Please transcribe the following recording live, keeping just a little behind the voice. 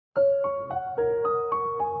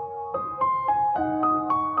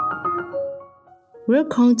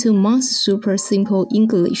Welcome to Mom's Super Simple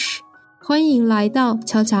English. 欢迎来到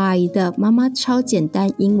巧巧阿姨的妈妈超简单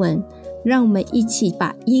英文，让我们一起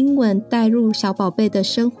把英文带入小宝贝的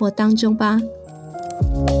生活当中吧。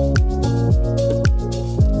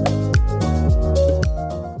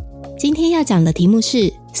今天要讲的题目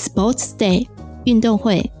是 Sports Day 运动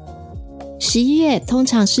会。11月通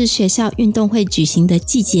常是学校运动会举行的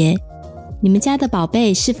季节，你们家的宝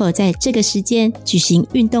贝是否在这个时间举行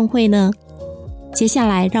运动会呢？接下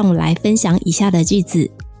来让我们来分享以下的句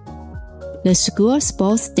子。The school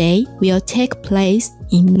sports day will take place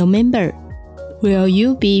in November. Will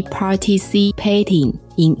you be participating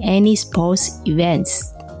in any sports events?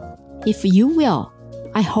 If you will,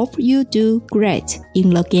 I hope you do great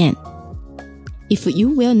in the game. If you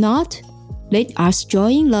will not, let us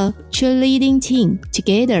join the cheerleading team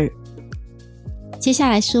together. 接下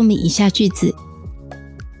来说明以下句子。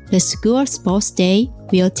The school sports day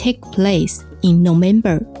will take place in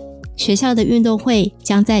November. 学校的运动会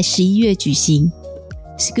将在11月举行。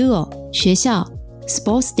School 学校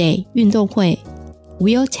Sports Day 运动会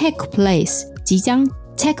will take place 即将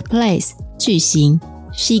take place 举行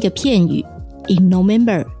是一个片语 in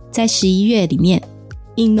November 在11月里面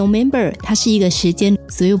in November 它是一个时间，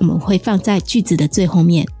所以我们会放在句子的最后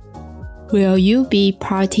面。Will you be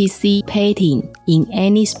participating in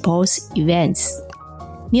any sports events?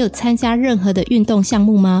 你有参加任何的运动项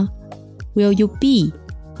目吗？ Will you be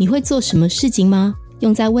你会做什么事情吗？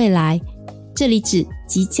用在未来，这里指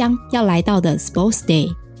即将要来到的 Sports Day。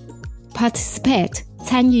 Participate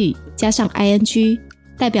参与加上 ing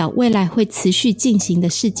代表未来会持续进行的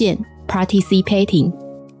事件 Participating。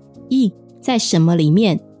 in 在什么里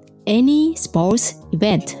面 Any sports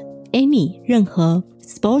event Any 任何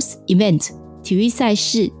Sports event 体育赛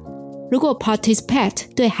事。如果 Participate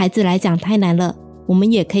对孩子来讲太难了，我们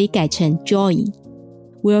也可以改成 Join。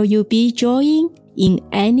 Will you be joining in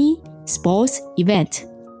any sports event?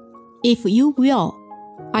 If you will,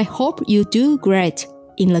 I hope you do great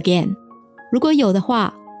in the game. 如果有的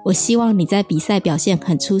话，我希望你在比赛表现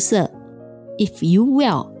很出色。If you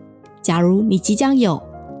will, 假如你即将有，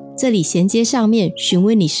这里衔接上面询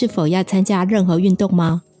问你是否要参加任何运动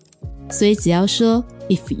吗？所以只要说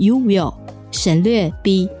If you will, 省略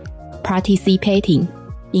be participating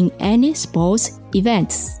in any sports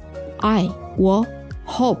events. I, 我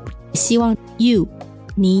hope 希望 you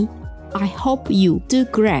你 I hope you do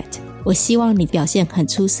great 我希望你表现很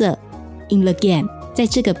出色 in the game 在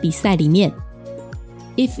这个比赛里面。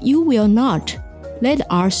 If you will not, let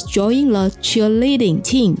us join the cheerleading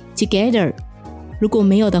team together. 如果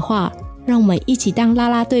没有的话，让我们一起当啦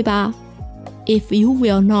啦队吧。 If you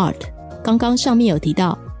will not 刚刚上面有提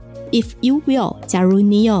到 If you will 假如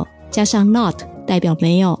你有加上 not 代表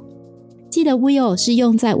没有。记得 will 是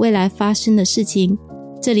用在未来发生的事情，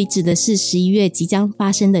这里指的是11月即将发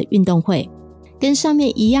生的运动会。跟上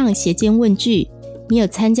面一样斜肩问句，你有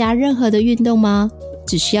参加任何的运动吗？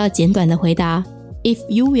只需要简短的回答 If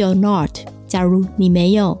you will not 假如你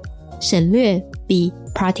没有，省略 be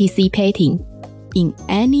participating in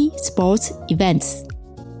any sports events.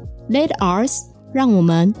 Let us 让我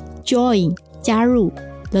们 join 加入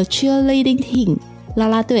the cheerleading team 啦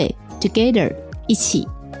啦队 together 一起。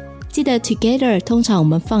记得 together 通常我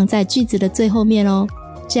们放在句子的最后面哦，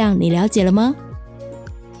这样你了解了吗？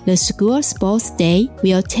 The school sports day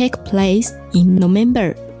will take place in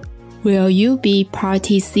November. Will you be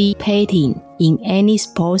participating in any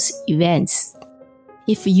sports events?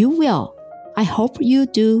 If you will, I hope you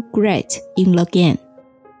do great in the game.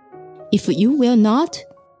 If you will not,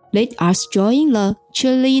 let us join the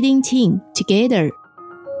cheerleading team together.